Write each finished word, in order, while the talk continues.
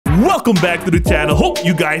Welcome back to the channel. Hope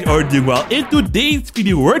you guys are doing well. In today's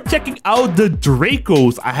video, we're checking out the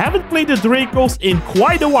Dracos. I haven't played the Dracos in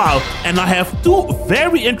quite a while, and I have two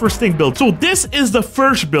very interesting builds. So this is the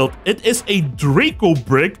first build. It is a Draco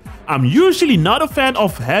brick. I'm usually not a fan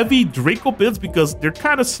of heavy Draco builds because they're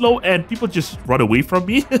kind of slow and people just run away from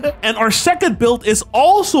me. And our second build is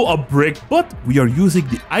also a brick, but we are using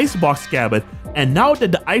the Icebox Cabin. And now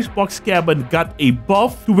that the Icebox Cabin got a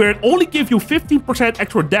buff to where it only gives you 15%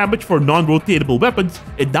 extra damage for non-rotatable weapons,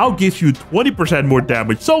 it now gives you 20% more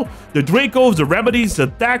damage. So the Dracos, the Remedies, the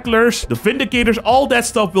Tacklers, the Vindicators, all that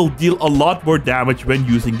stuff will deal a lot more damage when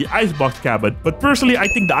using the Icebox Cabin. But personally, I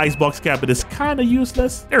think the Icebox Cabin is kind of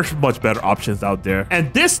useless. There's much better options out there.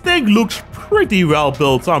 And this thing looks pretty well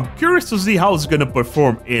built, so I'm curious to see how it's gonna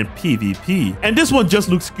perform in PvP. And this one just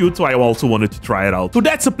looks cute, so I also wanted to try it out. So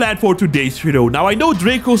that's the plan for today's video. Now I know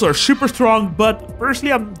Dracos are super strong, but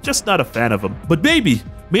personally I'm just not a fan of them. But maybe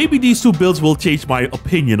these two builds will change my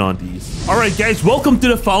opinion on these. Alright guys, welcome to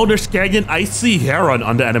the Founders Canyon. I see Heron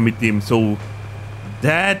on the enemy team, so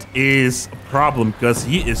that is a problem because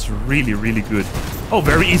he is really good. Oh,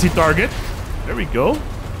 very easy target. There we go.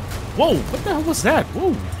 Whoa, what the hell was that?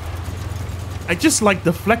 Whoa. I just like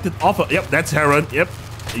deflected off of, yep, that's Heron. Yep,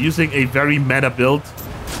 using a very meta build.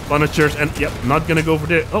 Punishers, and yep, not gonna go for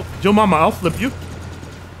there. Oh, Joe Mama, I'll flip you.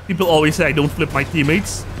 People always say I don't flip my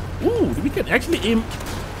teammates. Ooh, we can actually aim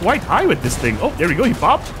quite high with this thing. Oh, there we go, he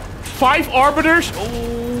popped. 5 Arbiters.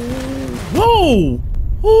 Oh, whoa,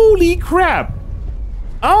 holy crap.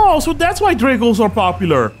 Oh, so that's why Dracos are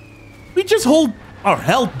popular. We just hold our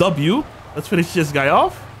health W. Let's finish this guy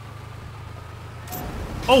off.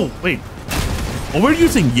 Oh, wait. Oh, we're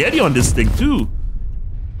using Yeti on this thing too.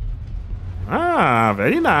 Ah,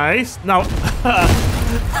 very nice. Now,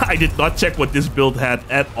 I did not check what this build had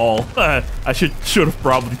at all. I should have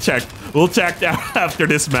probably checked. We'll check that after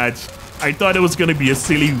this match. I thought it was going to be a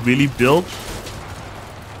silly Willy build.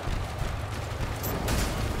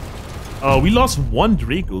 We lost 1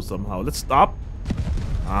 Draco somehow. Let's stop.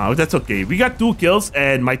 That's okay. We got 2 kills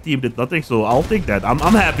and my team did nothing, so I'll take that. I'm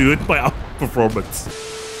happy with my performance.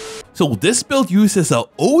 So this build uses a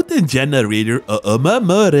Odin generator,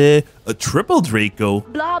 a triple Draco.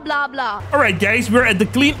 Blah, blah, blah. Alright guys, we're at the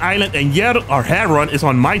Clean Island and yeah, our Heron is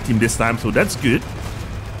on my team this time, so that's good.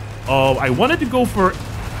 I wanted to go for...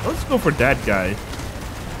 Let's go for that guy.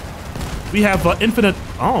 We have infinite...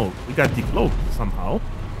 Oh, we got decloaked somehow.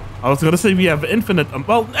 I was gonna say we have infinite...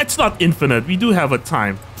 well, it's not infinite. We do have a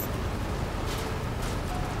time.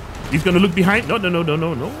 He's gonna look behind.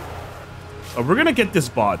 No. We're gonna get this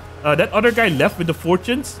bot. That other guy left with the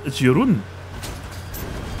fortunes. It's Jeroen.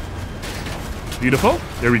 Beautiful.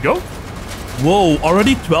 There we go. Whoa,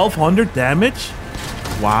 already 1200 damage?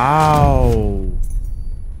 Wow.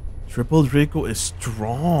 Triple Draco is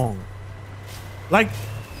strong. Like,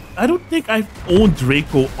 I don't think I've owned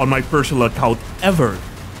Draco on my personal account ever.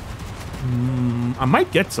 I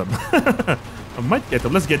might get some. I might get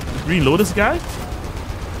them. Let's get Green Lotus guy.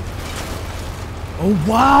 Oh,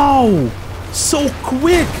 wow. So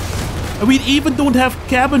quick. And we even don't have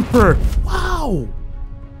cabin perk. Wow.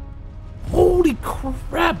 Holy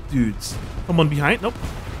crap, dudes. Someone behind. Nope.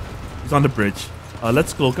 He's on the bridge.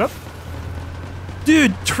 Let's cloak up.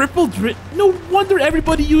 Dude, triple drip. No wonder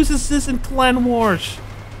everybody uses this in Clan Wars.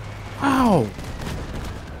 Wow.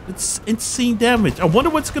 It's insane damage. I wonder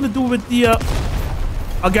what's gonna do with the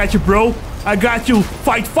I got you, bro. I got you.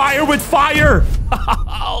 Fight fire with fire.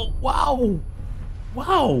 Wow.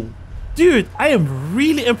 Wow. Dude, I am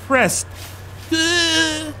really impressed.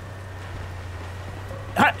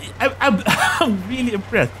 I'm really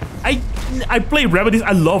impressed. I play Remedies.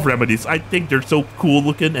 I love Remedies. I think they're so cool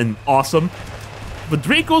looking and awesome. But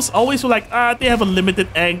Dracos always like, they have a limited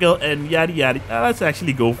angle and yada yada. Let's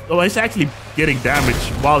actually go. Oh, he's actually getting damage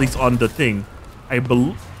while he's on the thing. I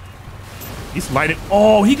believe he's lighting.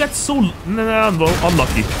 Oh, he got so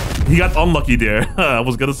unlucky. He got unlucky there. I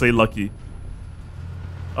was gonna say lucky.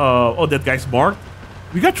 Oh, that guy's marked.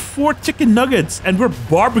 We got 4 chicken nuggets and we're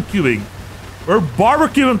barbecuing. We're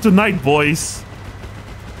barbecuing tonight, boys.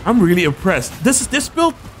 I'm really impressed. This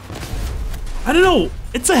build, I don't know.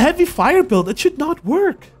 It's a heavy fire build. It should not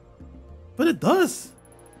work, but it does.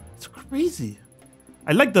 It's crazy.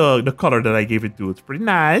 I like the color that I gave it to. It's pretty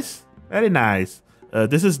nice. Very nice.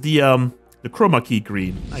 This is the chroma key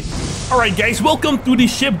green. Nice. All right, guys. Welcome to the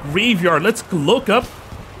ship graveyard. Let's look up.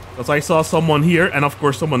 Because I saw someone here, and of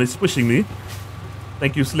course someone is pushing me.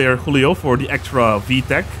 Thank you, Slayer Julio, for the extra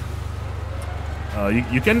VTech.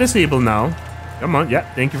 You can disable now. Come on,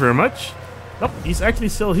 yeah, thank you very much. Nope, he's actually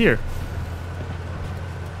still here.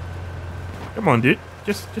 Come on, dude.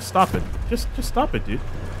 Just stop it. Just stop it, dude.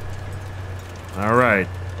 All right.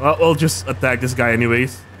 Well, we'll just attack this guy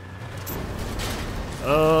anyways.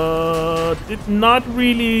 Did not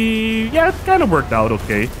really... Yeah, it kind of worked out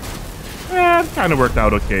okay. Yeah, it kind of worked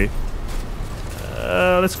out okay.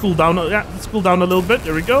 Let's cool down. Yeah, let's cool down a little bit.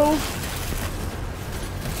 There we go.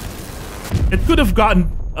 It could have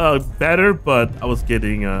gotten better, but I was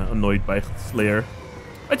getting annoyed by Slayer.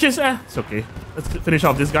 Which is, it's okay. Let's finish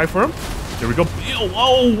off this guy for him. There we go.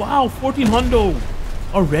 Oh, wow. 14 hundo.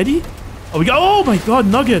 Already? Oh, we got... Oh, my God.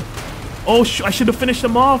 Nugget. Oh, I should have finished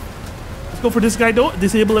him off. Let's go for this guy, though.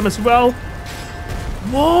 Disable him as well.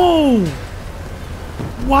 Whoa.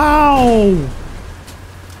 Wow.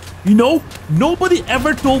 You know, nobody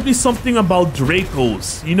ever told me something about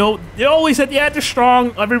Dracos. You know, they always said, yeah, they're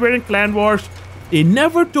strong everywhere in Clan Wars. They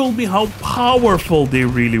never told me how powerful they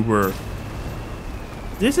really were.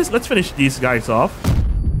 Let's finish these guys off.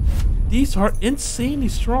 These are insanely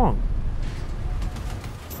strong.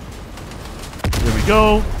 There we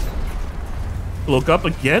go. Look up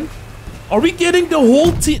again. Are we getting the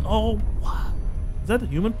whole team? Oh, what? Is that a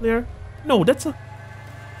human player? No, that's a...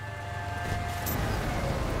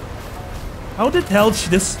 How did hell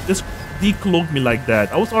this decloak me like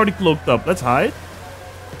that? I was already cloaked up. Let's hide.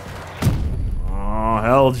 Oh,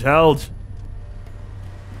 Helge.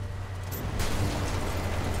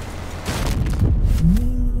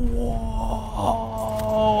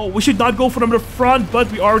 Whoa. We should not go from the front,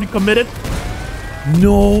 but we already committed.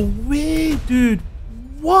 No way, dude.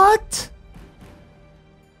 What?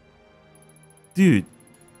 Dude.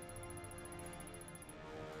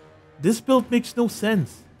 This build makes no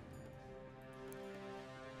sense.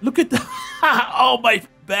 Look at that. Oh, my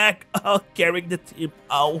back. Oh, carrying the team.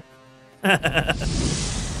 Ow.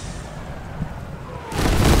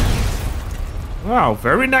 Wow,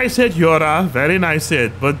 very nice hit, Yora. Very nice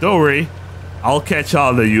hit. But don't worry. I'll catch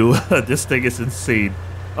all of you. This thing is insane.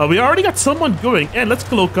 We already got someone going. And let's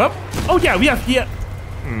cloak up. Oh, yeah, we have here.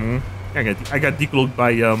 I got decloaked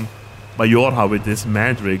by Yorha with this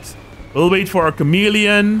Mandrix. We'll wait for our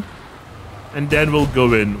chameleon. And then we'll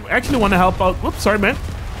go in. I actually want to help out. Whoops, sorry, man.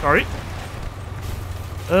 Sorry.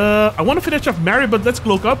 I want to finish off Mary, but let's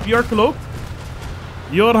cloak up. We are cloaked.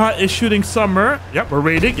 Yorha is shooting Summer. Yep, we're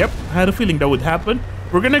raiding. Yep, I had a feeling that would happen.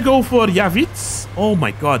 We're gonna go for Yavitz. Oh my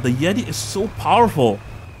god, the Yeti is so powerful.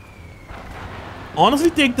 Honestly,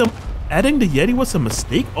 adding the Yeti was a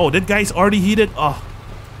mistake. Oh, that guy's already heated. Oh.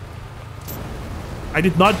 I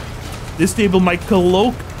did not disable my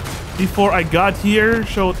cloak before I got here,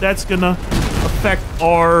 so that's gonna affect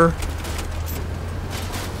our...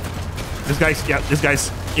 This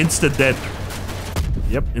guy's insta dead.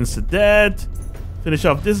 Yep, insta dead. Finish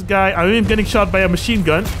off this guy. I'm even getting shot by a machine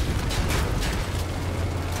gun.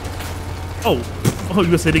 Oh, he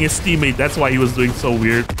was hitting his teammate. That's why he was doing so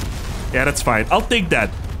weird. Yeah, that's fine. I'll take that.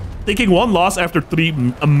 Taking one loss after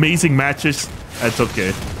 3 amazing matches, that's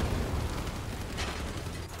okay.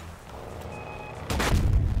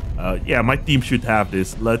 Yeah, my team should have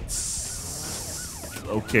this. Let's...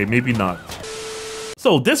 Okay, maybe not.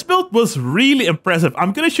 So this build was really impressive.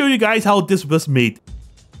 I'm gonna show you guys how this was made.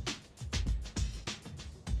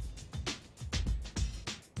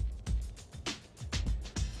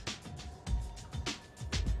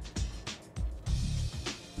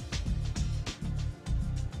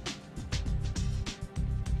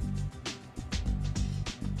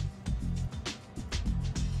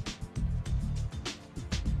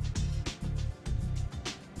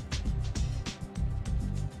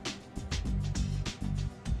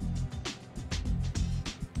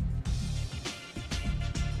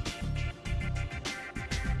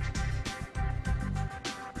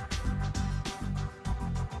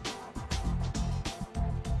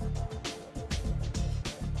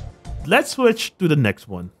 Let's switch to the next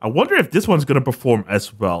one. I wonder if this one's gonna perform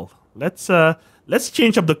as well. Let's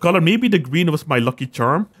change up the color. Maybe the green was my lucky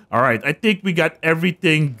charm. All right, I think we got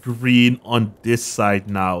everything green on this side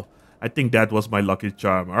now. I think that was my lucky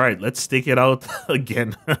charm. All right, let's take it out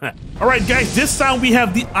again. All right, guys, this time we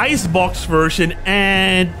have the icebox version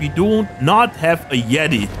and we do not have a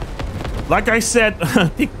Yeti. Like I said, I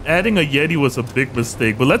think adding a Yeti was a big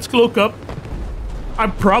mistake, but let's cloak up.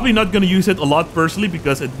 I'm probably not going to use it a lot personally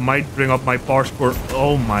because it might bring up my power score.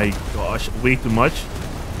 Oh my gosh, way too much.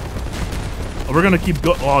 We're going to keep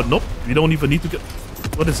going. Oh, nope. We don't even need to get...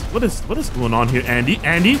 What is going on here, Andy?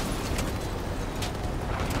 Andy?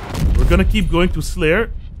 We're going to keep going to Slayer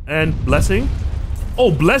and Blessing. Oh,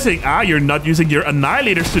 Blessing. Ah, you're not using your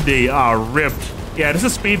Annihilators today. Ah, rip. Yeah, this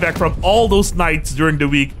is payback from all those nights during the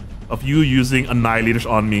week of you using Annihilators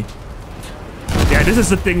on me. Yeah, this is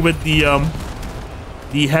the thing with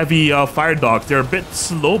the heavy fire dogs. They're a bit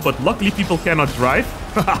slow, but luckily people cannot drive.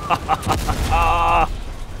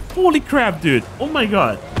 Holy crap, dude. Oh my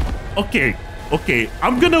god. Okay. Okay.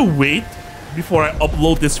 I'm gonna wait before I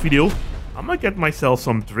upload this video. I'm gonna get myself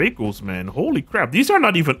some Dracos, man. Holy crap. These are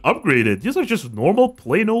not even upgraded. These are just normal,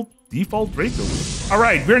 plain old default Dracos.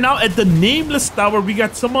 Alright, we're now at the Nameless Tower. We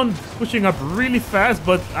got someone pushing up really fast,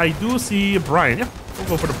 but I do see Brian. Yeah, we'll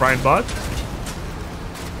go for the Brian bot.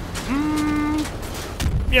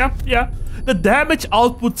 Yeah. The damage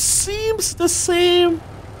output seems the same,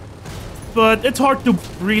 but it's hard to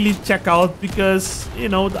really check out because, you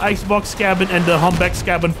know, the Icebox Cabin and the Humpback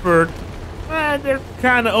Cabin perk, they're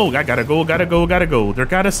kind of... Oh, I gotta go. They're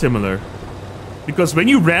kind of similar. Because when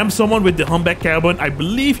you ram someone with the Humpback Cabin, I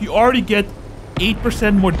believe you already get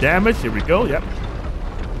 8% more damage. Here we go, yep.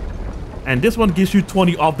 And this one gives you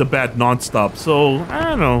 20 off the bat non-stop. So, I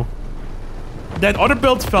don't know. That other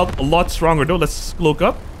build felt a lot stronger though. Let's cloak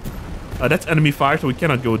up. That's enemy fire, so we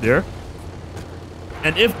cannot go there.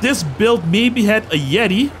 And if this build maybe had a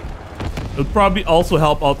Yeti, it would probably also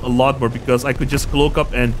help out a lot more because I could just cloak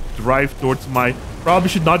up and drive towards my... Probably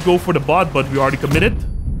should not go for the bot, but we already committed.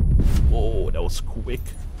 Oh, that was quick.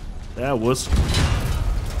 That was...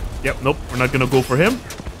 Yep, nope, we're not gonna go for him.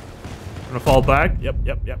 We're gonna fall back. Yep.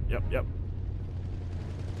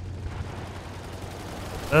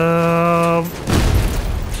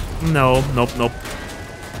 Nope.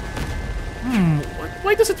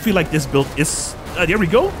 Why does it feel like this build is... there we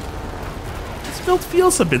go. This build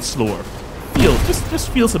feels a bit slower. Just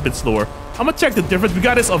feels a bit slower. I'm gonna check the difference. We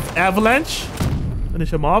got this of Avalanche.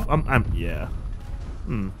 Finish him off. Yeah.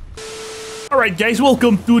 Alright guys,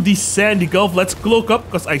 welcome to the Sandy Gulf. Let's cloak up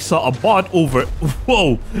because I saw a bot over...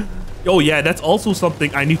 Whoa. Oh yeah, that's also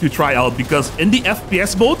something I need to try out because in the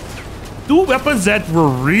FPS mode, two weapons that were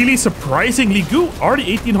really surprisingly good. Already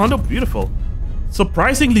 1800, beautiful.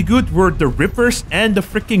 Surprisingly good were the Rippers and the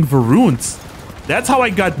freaking Varoons. That's how I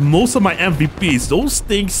got most of my MVPs. Those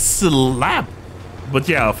things slap. But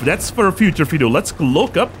yeah, that's for a future video. Let's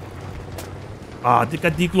cloak up. They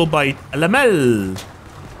got declo by LML.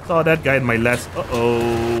 Saw that guy in my last...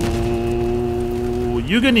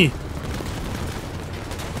 Yugani.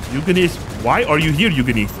 Yugani is... Why are you here,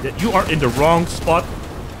 Yugani? You are in the wrong spot.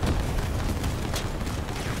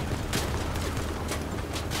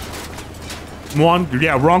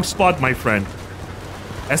 Yeah, wrong spot, my friend.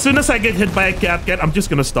 As soon as I get hit by a cat, I'm just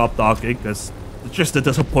gonna stop talking because just the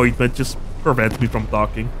disappointment just prevents me from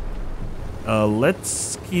talking.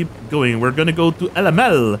 Let's keep going. We're gonna go to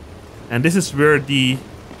LML, and this is where the...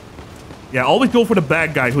 Yeah, always go for the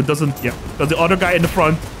bad guy who doesn't... Yeah, because the other guy in the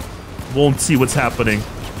front won't see what's happening.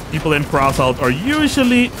 People in Crossout are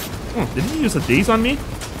usually... did he use a daze on me?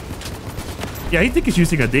 Yeah, I think he's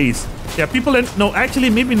using a daze. Yeah, people in... No, actually,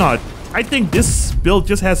 maybe not. I think this build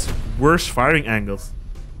just has worse firing angles.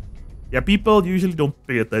 Yeah, people usually don't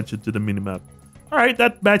pay attention to the minimap. Alright,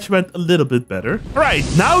 that match went a little bit better. Alright,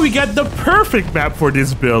 now we get the perfect map for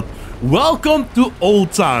this build. Welcome to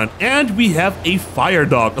Old Town. And we have a fire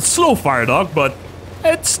dog. A slow fire dog, but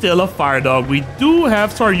it's still a fire dog. We do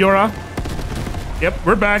have... Sorry, Yora. Yep,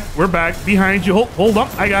 we're back. Behind you. Hold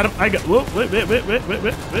up. I got him. Whoa, wait.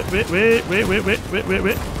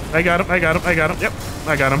 I got him. Yep, I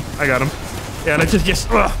got him. Yeah, let's just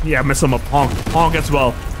yeah, mess him up. Honk as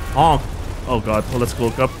well. Honk. Oh god. Well, let's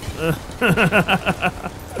cloak up.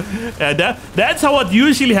 Yeah, that's how it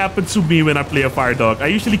usually happens to me when I play a fire dog. I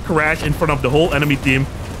usually crash in front of the whole enemy team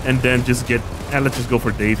and then just get... And let's just go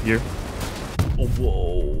for Dave here. Oh,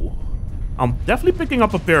 whoa. I'm definitely picking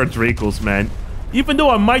up a pair of Dracos, man. Even though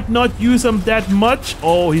I might not use them that much.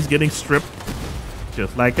 Oh, he's getting stripped.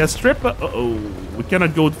 Just like a stripper. Uh-oh. We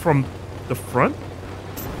cannot go from the front.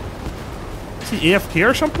 Is he AFK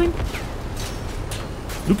or something?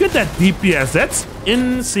 Look at that DPS. That's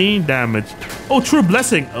insane damage. Oh, True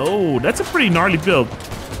Blessing. Oh, that's a pretty gnarly build.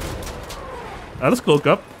 Let's cloak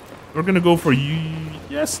up. We're gonna go for you.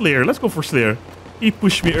 Yeah, Slayer. Let's go for Slayer. He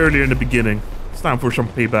pushed me earlier in the beginning. It's time for some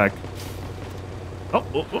payback.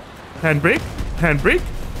 Oh. Handbrake.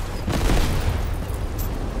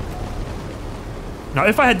 Now,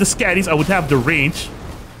 if I had the scatties, I would have the range.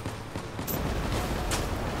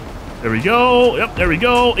 There we go. Yep, there we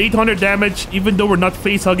go. 800 damage, even though we're not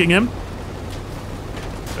face hugging him.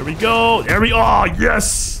 There we go. Oh,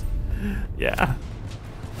 yes. Yeah.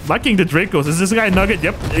 Liking the Dracos. Is this guy Nugget?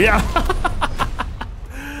 Yep. Yeah.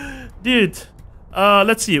 Dude.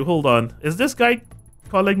 Let's see. Hold on. Is this guy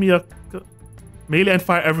calling me a melee and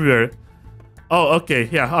fire everywhere? Oh, okay.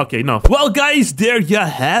 Yeah, okay, no. Well, guys, there you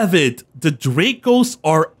have it. The Dracos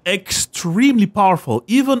are extremely powerful,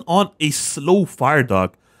 even on a slow fire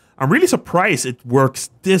dog. I'm really surprised it works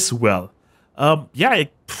this well. Yeah,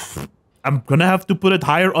 I'm gonna have to put it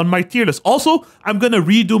higher on my tier list. Also, I'm gonna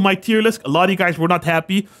redo my tier list. A lot of you guys were not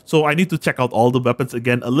happy, so I need to check out all the weapons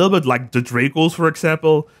again. A little bit like the Dracos, for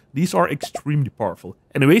example. These are extremely powerful.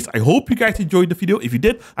 Anyways, I hope you guys enjoyed the video. If you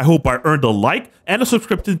did, I hope I earned a like and a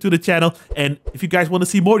subscription to the channel. And if you guys want to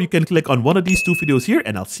see more, you can click on one of these two videos here,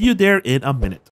 and I'll see you there in a minute.